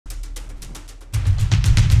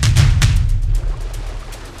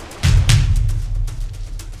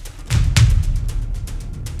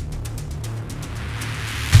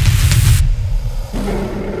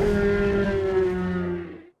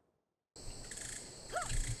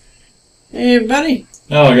Hey everybody,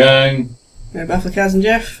 Hello gang. we're Kaz and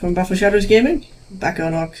Geoff from BaffledShadows Gaming, back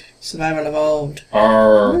on Ark Survival Evolved.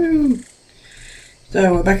 Arr. Woo.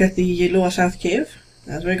 So we're back at the lower south cave,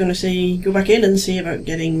 as we're going to go back in and see about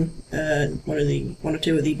getting one or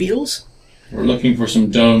two of the beetles. We're looking for some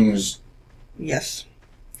dungs. Yes,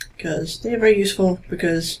 because they're very useful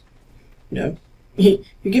because, you know, you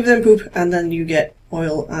give them poop and then you get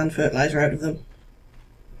oil and fertilizer out of them.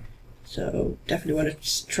 So definitely want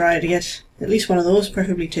to try to get at least one of those,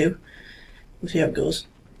 preferably two. We'll see how it goes.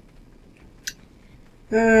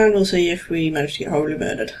 And we'll see if we manage to get horribly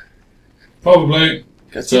murdered. Probably.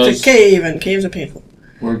 Because it's a cave and caves are painful.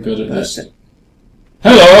 We're good at this.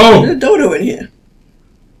 Hello! Hello! There's a dodo in here.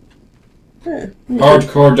 Yeah,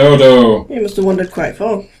 Hardcore dodo. he must have wandered quite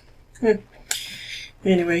far. Yeah.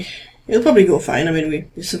 Anyway, it'll probably go fine. I mean,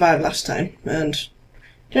 we survived last time. And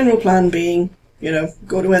general plan being, you know,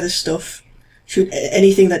 go to where there's stuff, shoot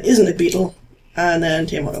anything that isn't a beetle, and then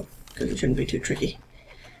tame one up, because it shouldn't be too tricky.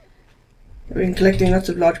 I've been collecting lots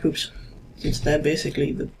of large poops, since they're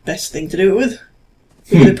basically the best thing to do it with.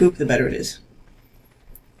 The more the poop, the better it is.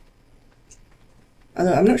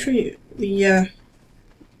 Although I'm not sure this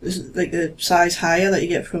is like the size higher that you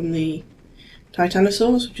get from the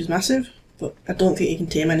titanosaurs, which is massive, but I don't think you can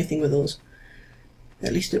tame anything with those.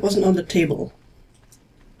 At least it wasn't on the table.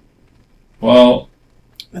 Well,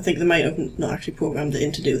 I think they might have not actually programmed it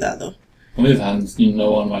in to do that, though. on the other hand, no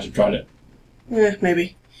one might have tried it. Yeah,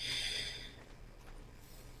 maybe.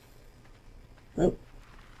 Oh,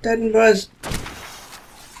 dead and buzz.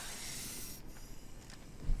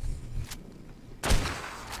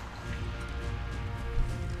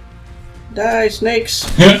 Die, snakes!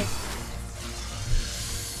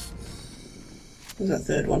 There's that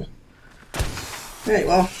third one. Right,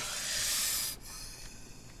 well.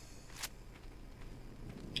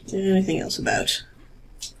 Is there anything else about?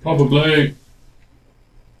 Probably.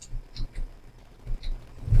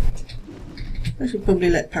 I should probably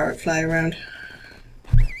let parrot fly around.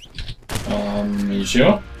 Are you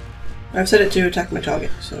sure? I've set it to attack my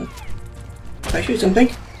target, so if I shoot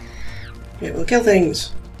something, it will kill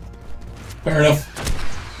things. Fair enough.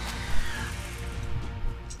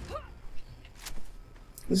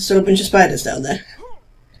 There's still a bunch of spiders down there.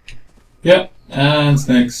 Yep, and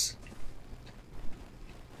snakes.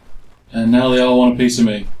 And now they all want a piece of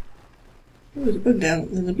me. Oh, there's a bug down.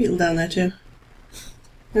 There's a beetle down there too.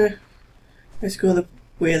 Yeah. Let's go the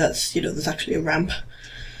way that's, you know, there's actually a ramp.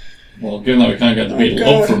 Well, given that we can't get the beetle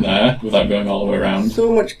up from there without going all the way around.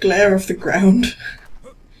 So much glare off the ground.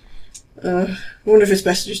 I wonder if it's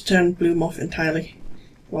best to just turn bloom off entirely,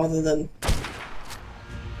 rather than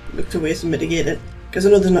look to ways to mitigate it. Because I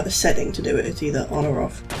know there's not a setting to do it, it's either on or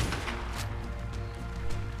off.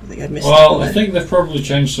 I think I'd missed it. Well, I think they've probably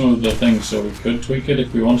changed some of the things so we could tweak it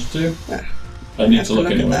if we wanted to. I need to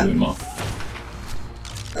look anyway a bit more.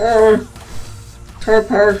 Purr.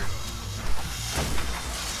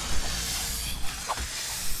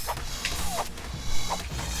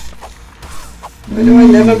 Why do I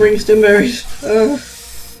never bring stimberries? Oh!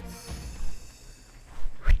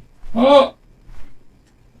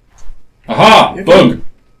 Aha! Okay. Bug!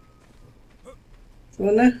 Is there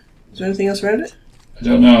one there? Is there anything else around it? I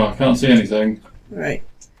don't know, I can't see anything. Right.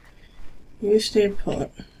 You stay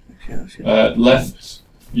put. Actually, Left.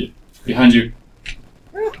 Behind you.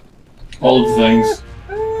 All of the things.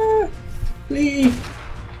 Leave.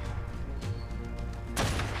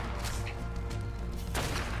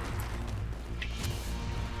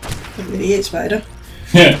 I'm an idiot spider.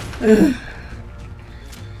 Yeah.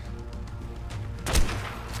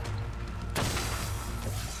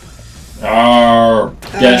 Arr!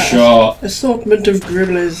 Get shot. Assortment of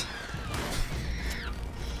dribblers.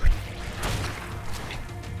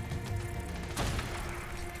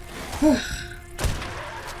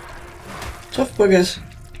 Tough buggers.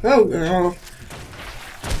 Oh.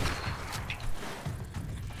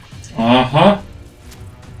 Uh-huh.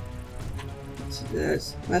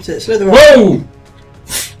 That's it. Slither off. Whoa!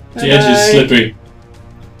 The edge is slippy.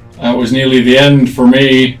 That was nearly the end for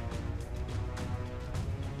me.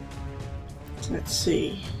 Let's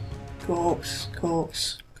see. Corpse.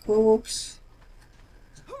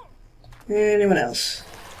 Anyone else?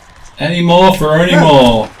 Any more for any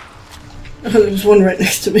more? Oh, there was one right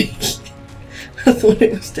next to me. I thought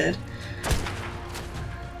it was dead.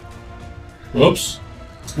 Whoops.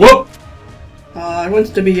 Whoop! I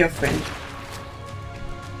wanted to be your friend.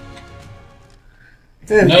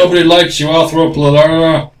 Nobody likes you,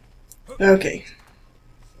 Arthropleura. Okay.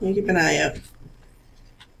 You keep an eye out.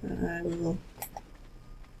 I will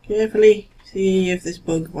carefully see if this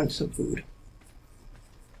bug wants some food.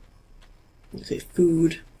 Let's say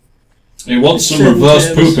food. It wants some certain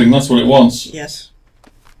reverse terms. pooping, that's what it wants. Yes.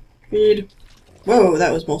 Speed. Whoa,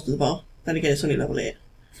 that was most of the bar. Then again, it's only level 8.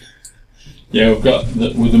 Yeah, we've got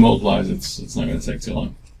with the multipliers, it's not going to take too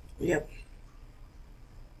long. Yep.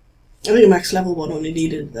 I think max level 1 only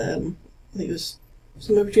needed, I think it was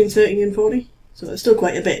somewhere between 30 and 40. So it's still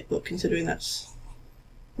quite a bit, but considering that's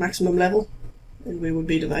maximum level, and we would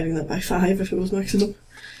be dividing that by 5 if it was maximum.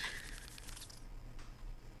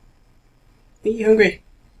 Are you hungry?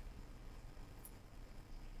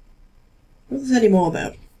 What is there any more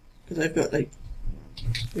about? Because I've got like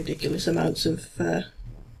ridiculous amounts of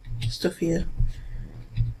stuff here.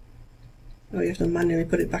 Oh, you have to manually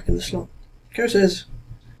put it back in the slot. Curses!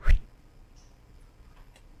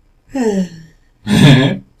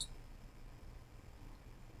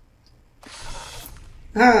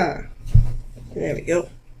 Ah! There we go.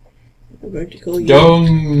 I'm going to call you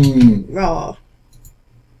Dung! Raw.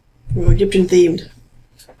 We're Egyptian themed.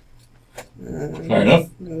 Fair enough.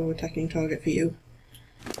 No attacking target for you.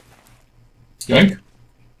 Yoink.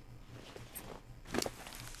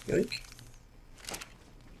 Yoink.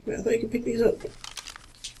 Wait, I thought you could pick these up.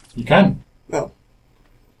 You can. Well.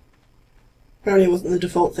 Apparently it wasn't the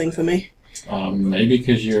default thing for me. Maybe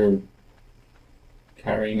because you're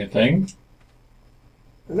carrying a thing?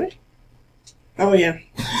 Am I? Oh yeah.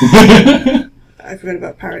 I forgot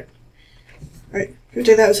about Parrot. Right, should we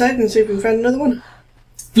take that outside and see if we can find another one?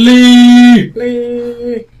 Flee!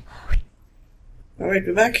 Flee! Alright,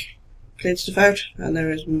 we're back. Cleared stuff out, and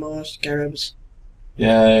there is more scarabs.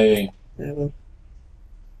 Yay. There we'll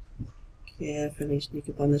carefully sneak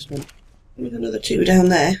up on this one. There's another 2 down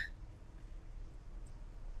there.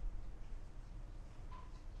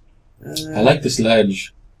 I like this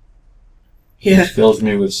ledge. Yeah. It fills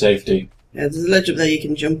me with safety. Yeah, there's a ledge up there you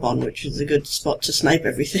can jump on, which is a good spot to snipe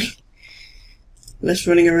everything. Less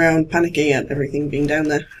running around panicking at everything being down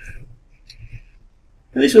there.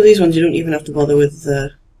 At least with these ones you don't even have to bother with,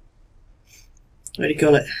 what do you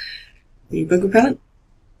call it? The bug repellent?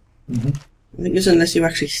 I think it's unless you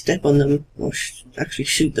actually step on them or actually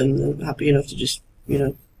shoot them, they're happy enough to just, you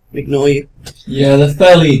know, ignore you. Yeah, they're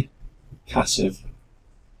fairly passive.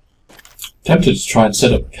 Tempted to try and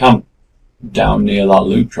set up camp down near that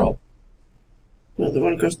loot drop. Well, the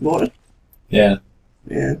one across the border? Yeah.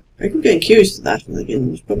 Yeah. I keep getting curious to that.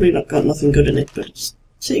 Again, it's probably not got nothing good in it, but it's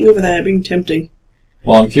sitting over there being tempting.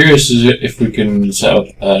 Well, I'm curious if we can set up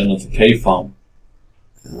another cave farm.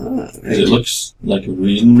 Ah, Because it looks like a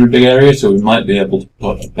reasonably big area, so we might be able to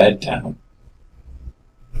put a bed down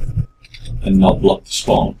and not block the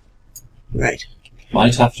spawn. Right.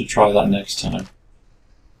 Might have to try that next time.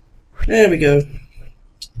 There we go.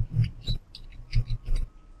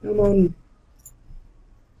 Come on.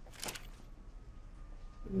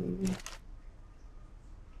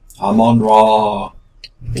 I'm on Raw.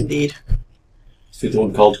 Indeed. It's the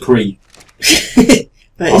one called Cree.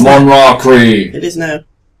 But I'm on Raw Cree. It is now.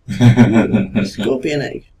 Scorpion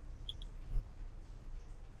egg.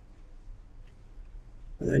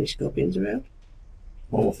 Are there any scorpions around?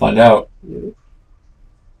 Well, we'll find out. No.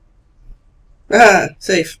 Ah!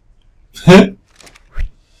 Safe. There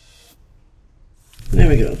There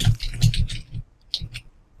we go.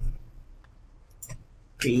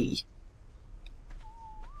 Free.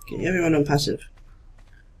 Okay, everyone on passive.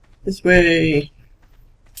 This way.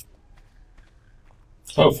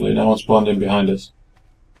 Hopefully no one spawned in behind us.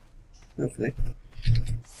 Hopefully.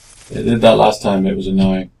 They did that last time, it was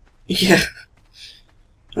annoying. Yeah.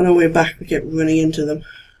 On our way back, we kept running into them.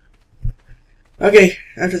 Okay,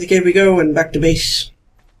 out of the cave we go and back to base.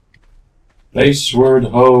 Baseward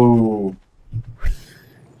ho!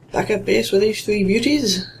 Back at base with these 3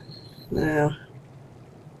 beauties. Now,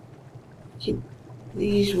 keep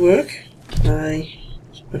these work by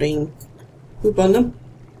just putting poop on them.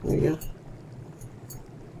 There we go.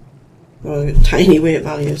 Oh, they've got tiny weight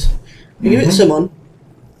values. We give it some on.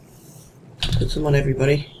 Put some on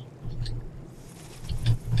everybody.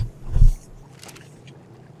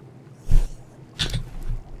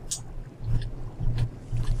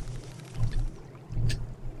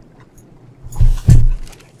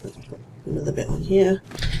 Another bit on here.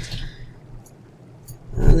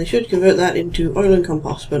 And they should convert that into oil and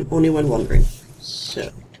compost, but only when wandering.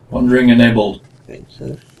 So. Wandering enabled. Okay,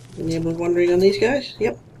 so enable wandering on these guys?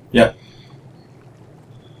 Yep. Yep.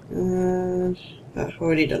 And I've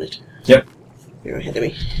already done it. Yep. You're ahead of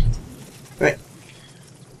me. Right.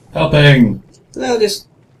 Helping! They'll just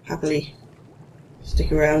happily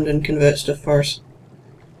stick around and convert stuff for us.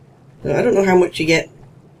 So I don't know how much you get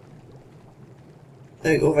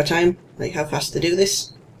over time, like how fast they do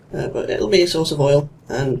this, but it'll be a source of oil,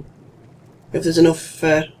 and if there's enough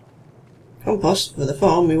compost for the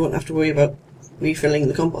farm, we won't have to worry about refilling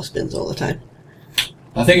the compost bins all the time.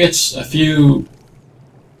 I think it's a few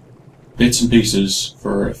bits and pieces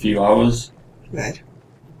for a few hours. Right.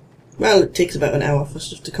 Well, it takes about an hour for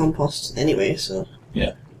stuff to compost anyway, so...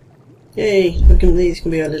 Yeah. Yay! These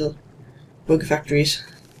can be our little bug factories.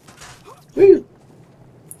 Woo!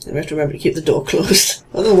 And we have to remember to keep the door closed,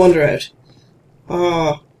 or they'll wander out.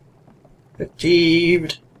 Ah!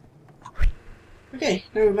 Achieved! Okay,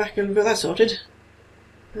 now we're back and we've got that sorted.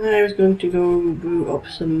 I was going to go brew up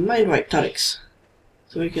some Mindwipe tonics,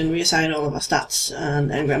 so we can reassign all of our stats and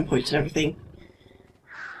engram points and everything.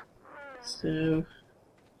 So,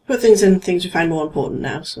 put things in things we find more important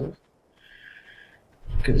now, so...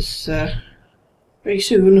 Because, very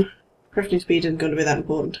soon, crafting speed isn't going to be that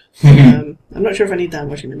important. I'm not sure if I need that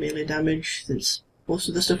much in the melee damage, since most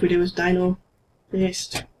of the stuff we do is dino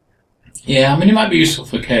based. Yeah, I mean it might be useful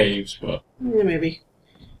for caves, but... Yeah, maybe.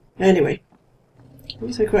 Anyway,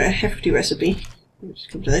 these are quite a hefty recipe. Let's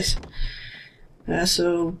come to this.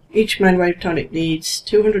 So, each Mindwipe tonic needs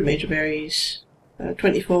 200 major berries,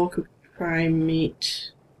 24 cooked prime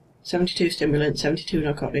meat, 72 stimulants, 72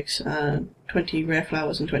 narcotics, and 20 rare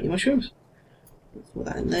flowers and 20 mushrooms. Throw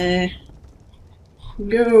that in there.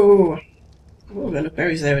 Go! Oh, I've got enough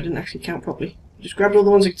berries there, I didn't actually count properly. Just grabbed all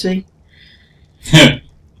the ones I could see.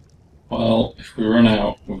 Well, if we run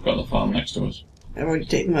out, we've got the farm next to us. I've already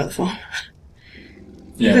taken them out of the farm.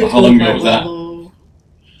 Yeah, but how long ago was that?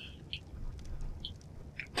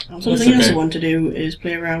 Something else I want to do is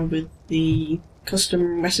play around with the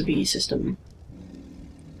custom recipe system.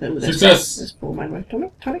 Success! There's 4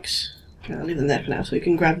 Mindwipe tonics. I'll leave them there for now so we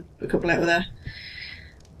can grab a couple out of there.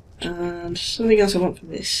 And something else I want for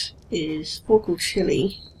this is vocal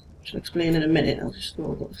chili, which I'll explain in a minute. I'll just throw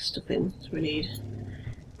all this stuff in. So we need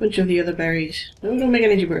a bunch of the other berries. No, don't make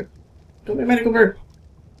energy brew. Don't make medical brew.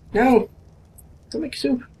 No! Don't make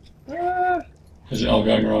soup. Ah! Is it all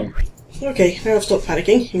going wrong? Okay, now I've stopped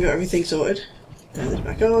panicking and got everything sorted. Turn this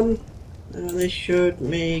back on. Now this should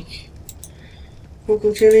make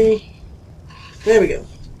vocal chili. There we go.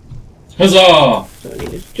 Huzzah! So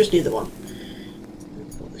I just need the one.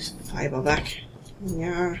 Put this fibre back.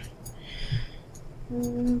 Yeah.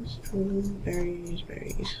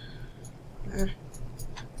 Berries. Ah.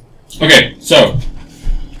 Okay, so,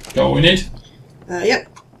 got what we need? Yep.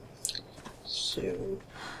 So,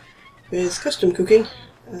 with custom cooking,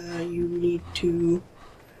 you need to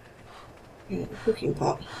get a cooking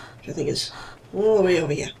pot, which I think is all the way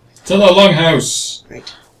over here. To the longhouse!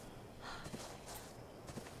 Right.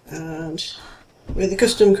 And where the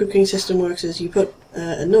custom cooking system works is you put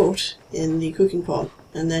a note in the cooking pot,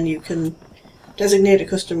 and then you can designate a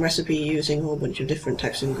custom recipe using a whole bunch of different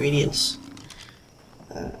types of ingredients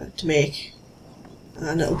to make,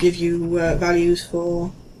 and it'll give you values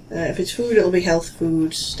for if it's food it'll be health,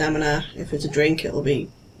 food, stamina. If it's a drink it'll be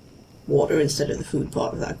water instead of the food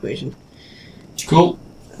part of that equation. Cool.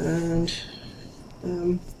 And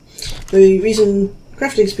the reason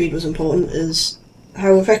crafting speed was important is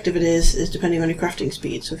how effective it is depending on your crafting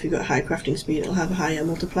speed. So if you've got high crafting speed, it'll have a higher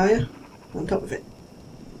multiplier on top of it.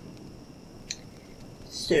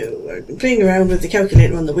 So I've been playing around with the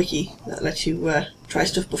calculator on the wiki that lets you try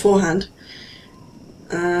stuff beforehand,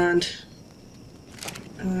 and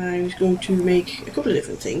I was going to make a couple of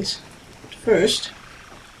different things. But first,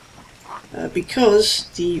 because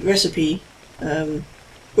the recipe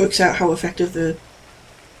works out how effective the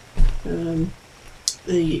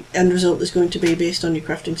end result is going to be based on your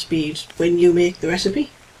crafting speed when you make the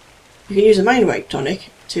recipe, you can use a Mindwipe tonic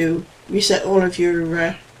to reset all of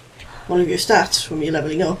your stats from your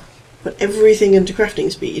leveling up, put everything into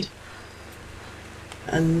crafting speed,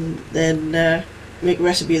 and then make a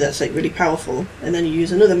recipe that's like really powerful, and then you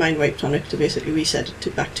use another Mindwipe tonic to basically reset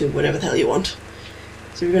it back to whatever the hell you want.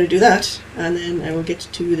 So we're going to do that, and then I will get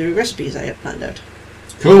to the recipes I have planned out.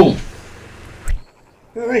 Cool.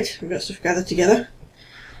 Alright, we've got stuff gathered together.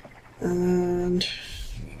 And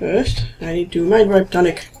first, I need to Mindwipe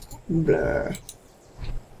tonic. Blah.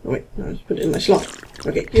 Oh wait, no, let's put it in my slot.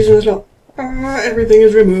 Okay, using the slot. Ah, everything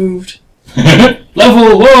is removed.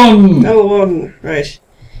 Level 1! Level 1, right.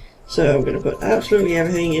 So I'm going to put absolutely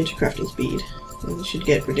everything into crafting speed. And it should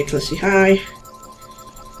get ridiculously high.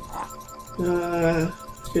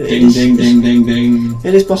 Ding, ding, ding, ding, ding.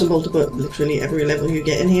 It is possible to put literally every level you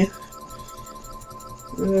get in here.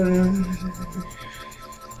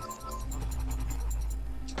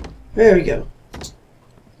 There we go.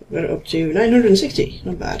 Got it up to 960,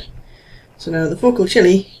 not bad. So now the focal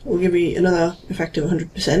chili will give me another effective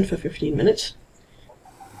 100% for 15 minutes.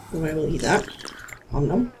 So I will eat that. Om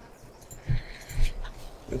nom.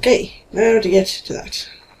 Okay, now to get to that.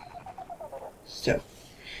 So,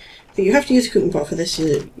 I think you have to use a cooking pot for this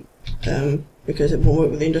because it won't work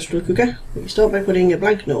with the industrial cooker. But you start by putting a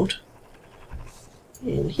blank note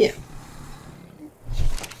in here.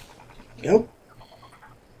 There you go.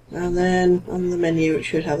 And then on the menu it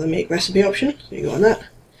should have the make recipe option, so you go on that.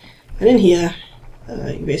 And in here,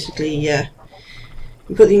 you basically you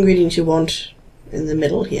put the ingredients you want in the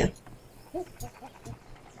middle here.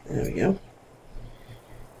 There we go.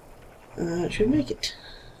 It should make it.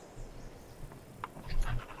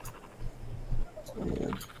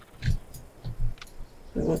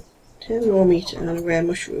 So I want 10 raw meat and a rare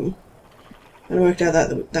mushroom. And I worked out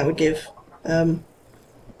that would give I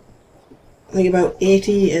think about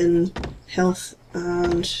 80 in health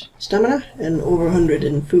and stamina and over 100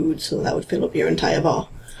 in food, so that would fill up your entire bar.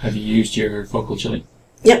 Have you used your vocal chili?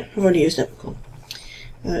 Yep, I've already used it. Cool.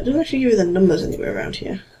 It doesn't actually give you the numbers anywhere around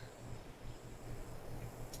here.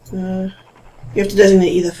 You have to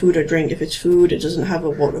designate either food or drink. If it's food, it doesn't have a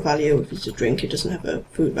water value. If it's a drink, it doesn't have a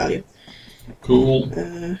food value. Cool.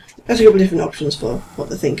 There's a couple of different options for what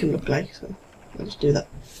the thing can look like, so I'll just do that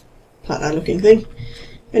platter looking thing.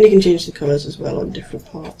 And you can change the colours as well on different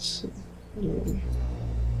parts. I'll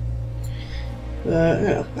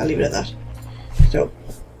leave it at that. So,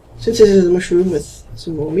 since this is a mushroom with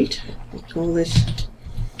some more meat, let's call this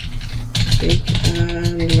steak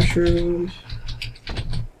and mushroom.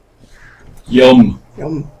 Yum!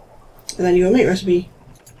 Yum. And then you go make recipe,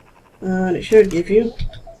 and it should give you,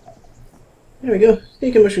 there we go,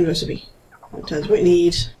 steak and mushroom recipe. It tells what you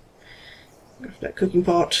need. That cooking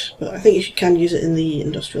pot, but I think you can use it in the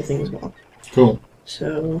industrial thing as well. Cool.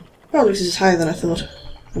 So, well, this is higher than I thought.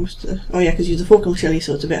 I must, oh yeah, because you use the vocal chili,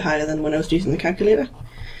 so it's a bit higher than when I was using the calculator.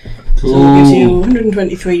 Cool. So it gives you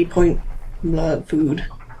 123 point food,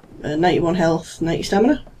 91 health, 90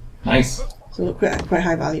 stamina. Nice. So quite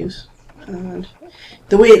high values. And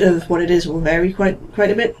the weight of what it is will vary quite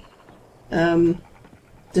a bit,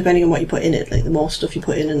 depending on what you put in it. Like the more stuff you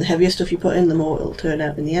put in and the heavier stuff you put in, the more it'll turn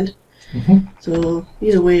out in the end. So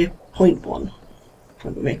these are weigh 0.1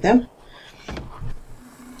 when we make them.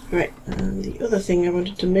 Right, and the other thing I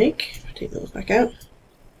wanted to make, take those back out,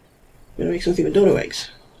 I'm going to make something with dodo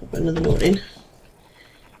eggs. So put another note in.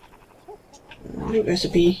 Make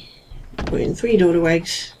recipe, put in 3 dodo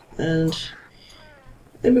eggs, and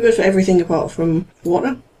it'll be good for everything apart from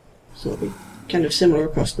water, so it'll be kind of similar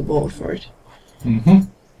across the board for it.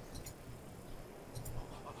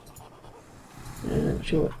 Not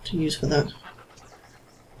sure what to use for that.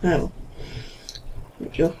 Now, there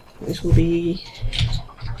we go. This will be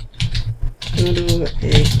dodo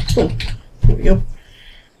egg 1. There we go.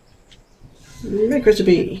 Make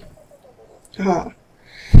recipe. Haha.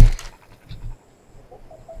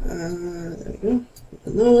 There we go.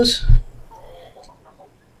 Open those.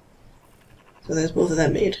 So there's both of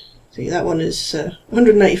them made. See, that one is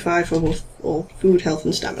 195 for both all food, health,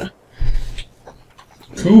 and stamina.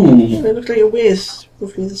 Cool. It looks like it weighs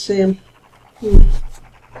roughly the same. I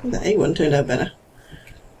think that egg one turned out better.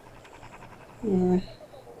 Or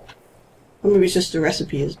maybe it's just the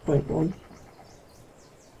recipe is 0.1.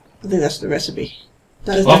 I think that's the recipe.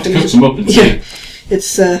 That is I'll have to cook some up and see. Yeah,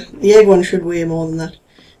 it's the egg one should weigh more than that.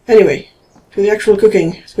 Anyway, for the actual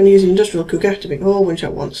cooking, it's going to use the industrial cooker to make a whole bunch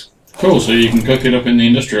at once. Cool, so you can cook it up in the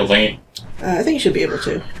industrial thingy. I think you should be able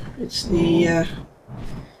to. It's the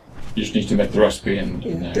you just need to make the recipe and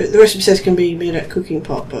the recipe says can be made at a cooking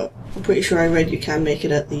pot, but I'm pretty sure I read you can make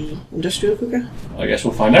it at the industrial cooker. I guess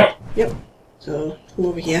we'll find out. Yep. So come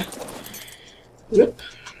over here. Whoop.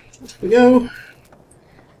 Off we go.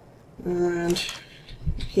 And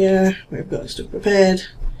here we've got stuff prepared.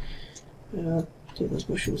 Take those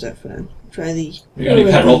mushrooms out for now. Try the. We got any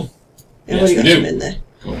petrol? Yeah, I've already got some in there.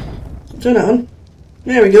 Cool. Turn it on.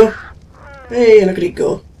 There we go. Hey, look at it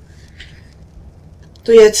go.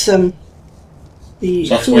 So yeah, it's the.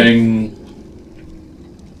 So that's weighing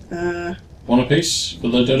 1 apiece for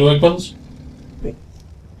the dodo egg buns. Wait,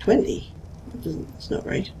 20. That's not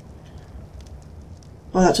right.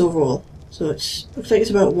 Oh, that's overall. So it's looks like it's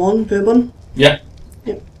about 1 per bun. Yeah.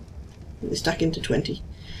 Yep. They stack into 20.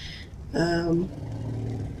 Right,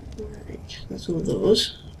 that's all of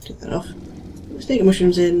those. Take that off. Let's take the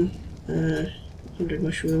mushrooms in. 100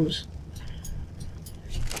 mushrooms.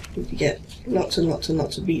 Need to get lots and lots and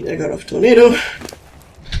lots of meat I got off Tornado.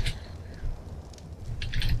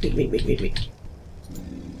 Meat.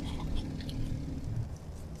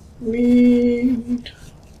 Meat.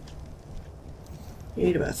 You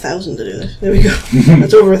need about 1,000 to do this. There we go.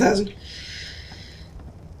 That's over 1,000.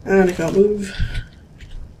 And I can't move.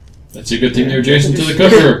 That's a good thing they're adjacent to the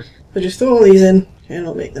cooker. So just throw all these in and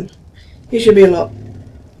I'll make them. These should be a lot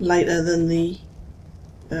lighter than the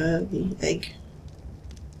egg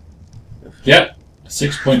Yep,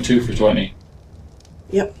 6.2 for 20.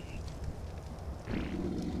 Yep.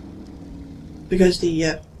 Because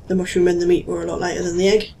the mushroom and the meat were a lot lighter than the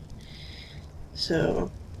egg,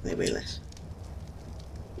 so they weigh less.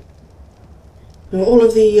 Now, all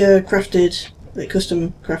of the crafted, like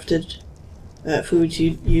custom crafted foods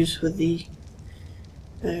you use with the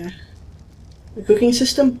cooking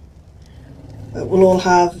system will all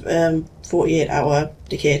have 48-hour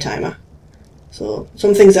decay timer. So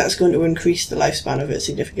some things that's going to increase the lifespan of it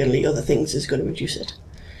significantly, other things is going to reduce it.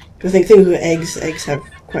 I think things with eggs have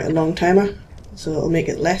quite a long timer, so it'll make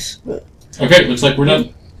it less. But okay, looks like we're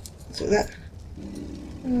done. so that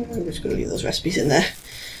I'm just going to leave those recipes in there.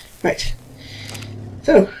 Right.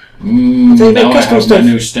 So now I have stuff. my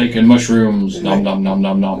new steak and mushrooms. Nom nom nom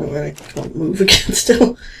nom nom. Oh, well, I can't move again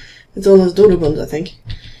still. It's all those dodo buns, I think.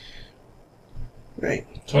 Right.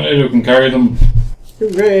 Tornado can carry them.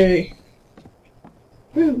 Hooray!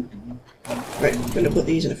 Woo! Right, I'm going to put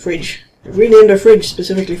these in a fridge. I've renamed a fridge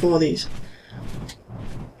specifically for these.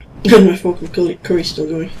 And my fork and curry's still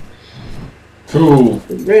going. Cool.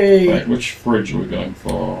 Hooray! Right, which fridge are we going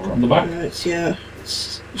for? On the back? It's, yeah.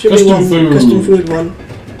 It should Custom be one food. custom food one.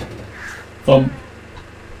 Thumb.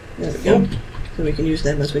 There we go. So we can use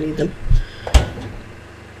them as we need them.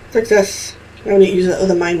 Success! I need to use that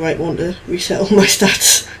other Mindwipe one to reset all my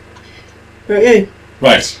stats. Right, yeah.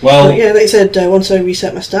 Right, well... But yeah, like I said, once I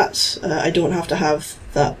reset my stats, I don't have to have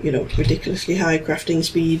that, you know, ridiculously high crafting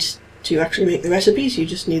speed to actually make the recipes. You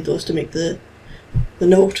just need those to make the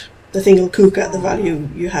note. The thing will cook at the value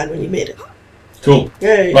you had when you made it. Cool.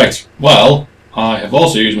 Yay! Right, well, I have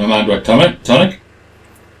also used my Mindwipe tonic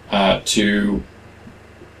to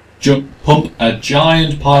pump a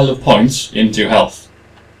giant pile of points into health.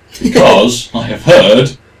 Because I have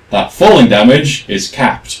heard that falling damage is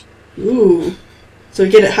capped. Ooh. So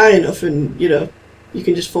you get it high enough and, you know, you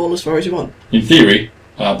can just fall as far as you want. In theory,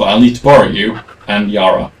 but I'll need to borrow you and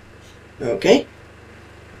Yara. Okay.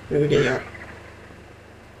 Where we get Yara?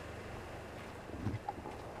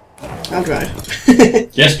 I'll drive.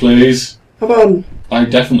 Yes, please. Come on. I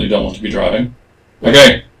definitely don't want to be driving.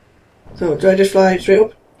 Okay. So, do I just fly straight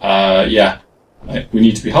up? Yeah. We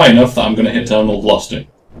need to be high enough that I'm going to hit terminal velocity.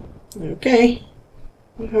 Okay.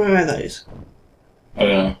 I wonder how high that is. I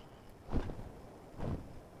don't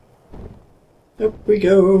know. Up we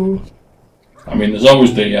go. I mean, there's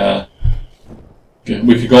always the...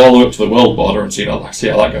 we could go all the way up to the world border and see how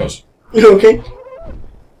that goes. Okay.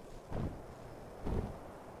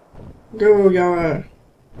 Go, Yara.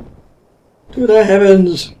 To the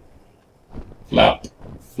heavens. Flap.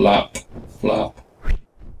 Flap. Flap.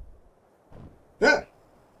 Ah,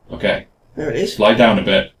 Okay. there it is. Fly down a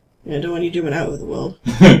bit. Yeah, I don't want you zooming out of the world.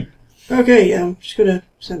 Okay, I'm just going to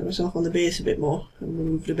center myself on the base a bit more and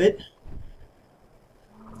move it a bit.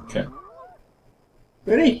 Okay.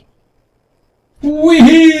 Ready?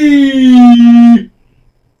 Wee!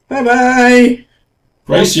 Bye-bye!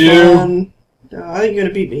 Race Have you! fun. Oh, I think you're going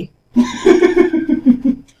to beat me.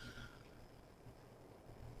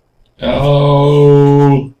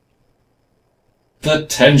 Oh, the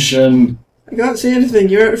tension. I can't see anything.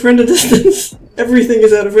 You're out of render distance. Everything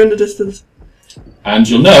is out of render distance. And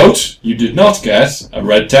you'll note, you did not get a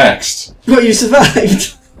red text. But you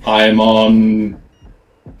survived. I am on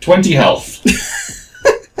 20 health.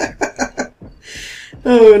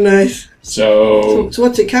 Oh, nice. So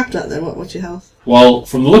what's it capped at then? What's your health? well,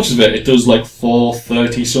 from the looks of it, it does like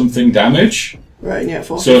 430 something damage. Right, yeah,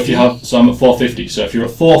 450. So if you have, so I'm at 450. So if you're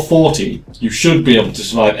at 440, you should be able to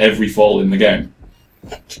survive every fall in the game.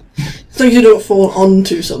 As long as you don't fall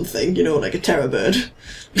onto something, you know, like a terror bird.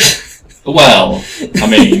 Well, I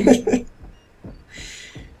mean,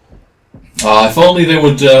 if only they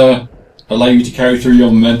would allow you to carry through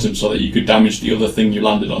your momentum so that you could damage the other thing you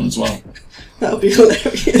landed on as well. That would be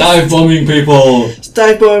hilarious. Dive bombing people! Just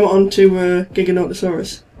dive bomb onto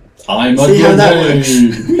Giganotosaurus. I'm a See how that grenade!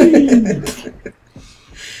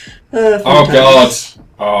 works. Oh god!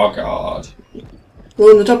 Oh god.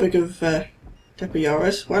 Well, on the topic of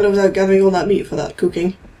Tepayaras, while I was out gathering all that meat for that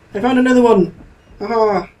cooking, I found another one.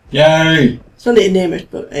 Haha! Yay! Still need to name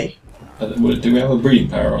it, but hey. Do we have a breeding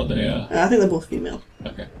pair or are they? I think they're both female.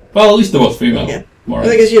 Okay. Well, at least they're both female. Yeah. More I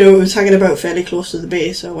think as you know, it was hanging about fairly close to the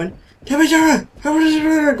base, so I went, Tepayara!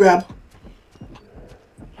 Grab.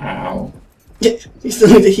 Ow. Yeah, you still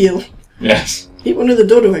need to heal. Yes. Eat one of the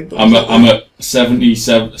dodo egg bugs. I'm at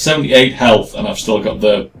 78 health and I've still got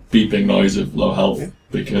the beeping noise of low health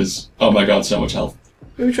because, oh my god, so much health.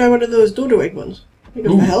 Maybe try one of those dodo egg ones. You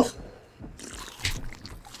go for health.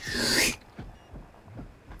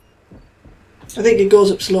 I think it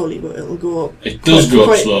goes up slowly, but it'll go up. It does go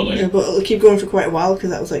up slowly. Yeah, but it'll keep going for quite a while because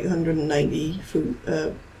that was like 190 food,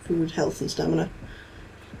 health, and stamina.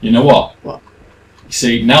 You know what? What? You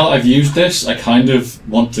see, now that I've used this, I kind of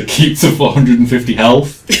want to keep the 450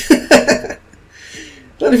 health.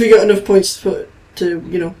 Not if you got enough points to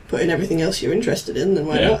put in everything else you're interested in, then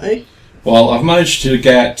why not, eh? Well, I've managed to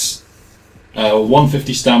get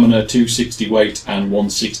 150 stamina, 260 weight, and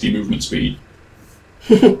 160 movement speed.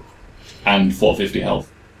 And 450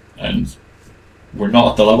 health. And we're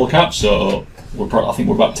not at the level cap, so I think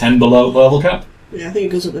we're about 10 below the level cap. Yeah, I think it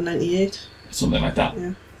goes up to 98. Something like that.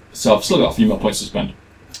 Yeah. So I've still got a few more points to spend.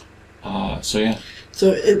 So yeah.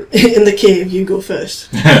 So in the cave, you go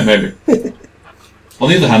first. Maybe. On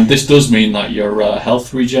the other hand, this does mean that your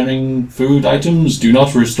health regenerating food items do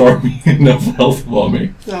not restore me enough health for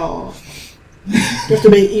me. Oh. You have to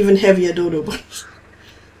make even heavier dodo buns.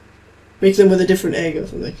 Make them with a different egg or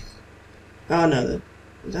something. Oh no,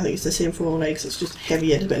 I think it's the same for all eggs, it's just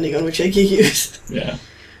heavier depending on which egg you use. Yeah.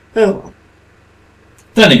 Oh well.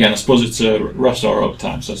 Then again, I suppose it's a restore over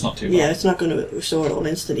time, so it's not too bad. Yeah, it's not going to restore it all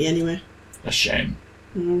instantly anyway. A shame.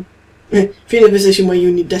 Mm. If you're in a position where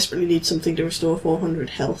you desperately need something to restore 400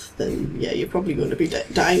 health, then yeah, you're probably going to be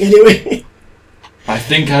dying anyway. I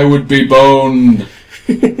think I would be boned.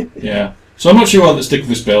 Yeah. So I'm not sure whether to stick with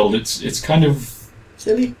this build. It's kind of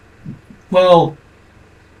silly. Well,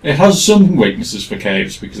 it has some weaknesses for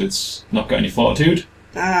caves because it's not got any fortitude.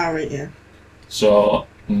 Ah, right, yeah. So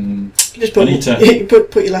just put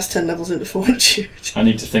your last 10 levels into fortitude. I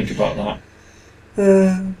need to think about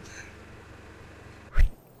that.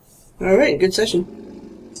 Alright, good session.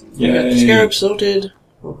 Yeah. We got the scarab sorted,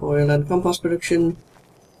 oil and compost production,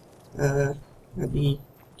 the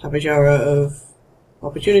Tabajara of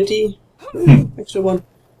opportunity, extra one,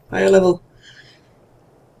 higher level.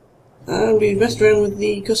 And we messed around with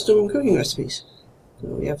the custom cooking recipes. So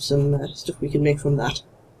we have some stuff we can make from that.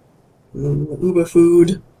 Uber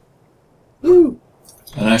food. Woo!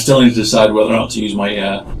 And I still need to decide whether or not to use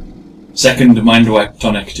my second Mindwipe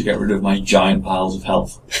tonic to get rid of my giant piles of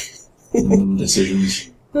health. Decisions.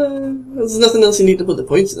 There's nothing else you need to put the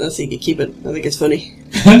points in, so you can keep it. I think it's funny.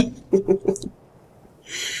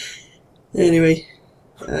 Anyway,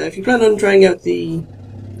 if you plan on trying out the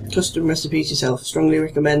custom recipes yourself, strongly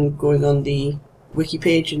recommend going on the wiki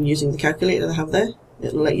page and using the calculator they have there.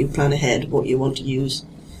 It'll let you plan ahead what you want to use,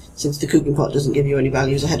 since the cooking pot doesn't give you any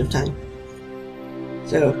values ahead of time.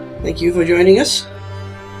 So, thank you for joining us.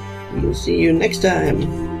 We'll see you next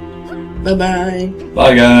time. Bye bye.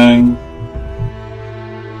 Bye, gang.